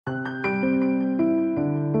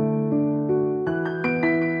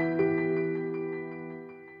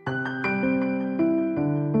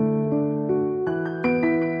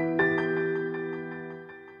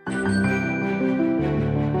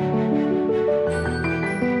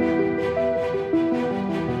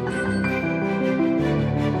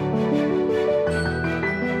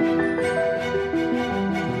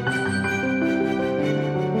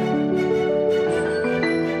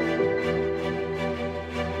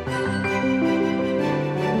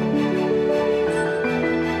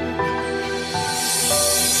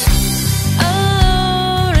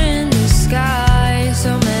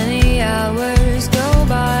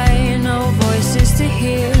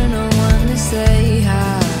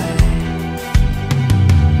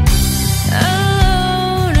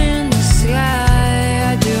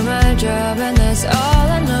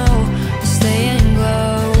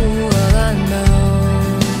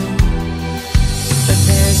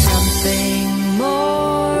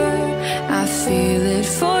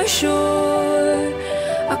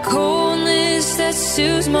coldness that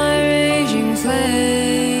soothes my raging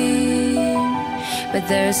flame. But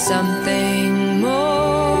there's something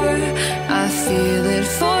more, I feel it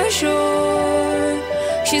for sure.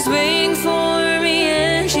 She's waiting for me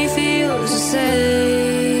and she feels the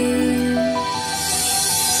same.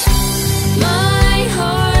 My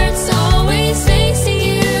heart's always facing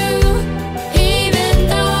you, even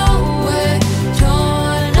though we're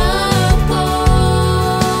torn apart.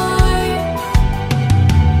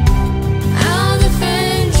 I'll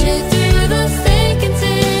defend you through the thick and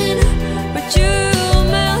thin, but you'll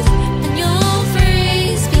melt and you'll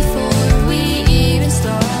freeze before we even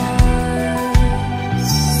start.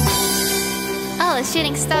 Oh, a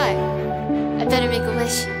shooting star. I better make a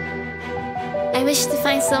wish. I wish to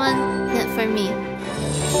find someone meant for me.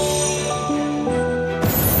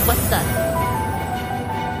 What the?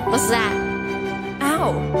 What's that? Ow!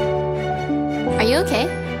 Are you okay?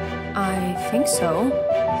 I think so.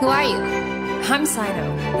 Who are you? I'm Cyno,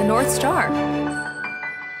 the North Star.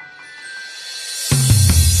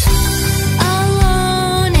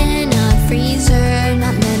 Alone in a freezer,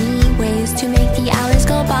 not many ways to make the hours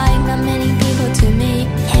go by. Not many people to meet,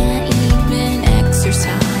 can't even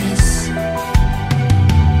exercise.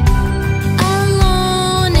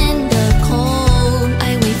 Alone in the cold,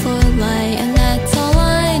 I wait for light, and that's all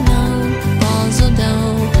I know. Balls will know,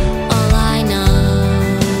 all I know.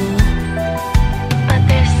 But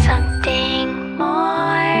there's something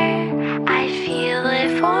more, I feel it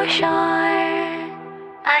for sure.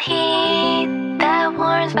 A heat that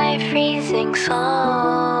warms my freezing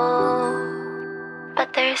soul. But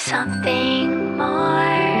there's something more,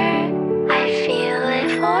 I feel it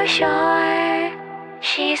for sure.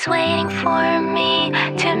 She's waiting for me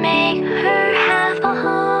to make her have a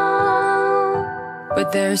home. But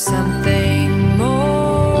there's something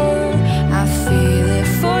more, I feel it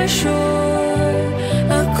for sure.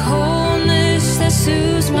 A coldness that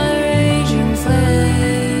soothes my raging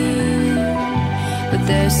flame. But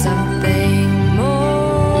there's something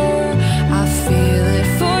more, I feel it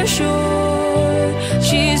for sure.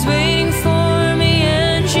 She's waiting for me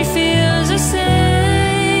and she feels the same.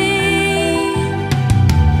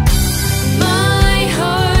 My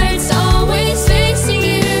heart's always facing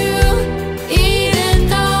you, even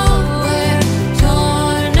though we're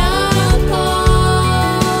torn apart.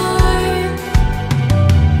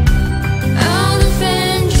 I'll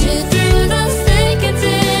defend you through the thick and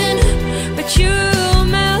thin, but you'll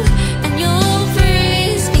melt and you'll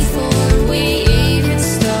freeze before we even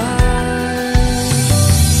start.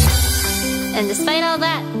 And despite all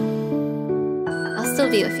that, I'll still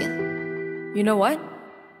be with you. You know what?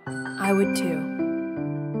 I would too.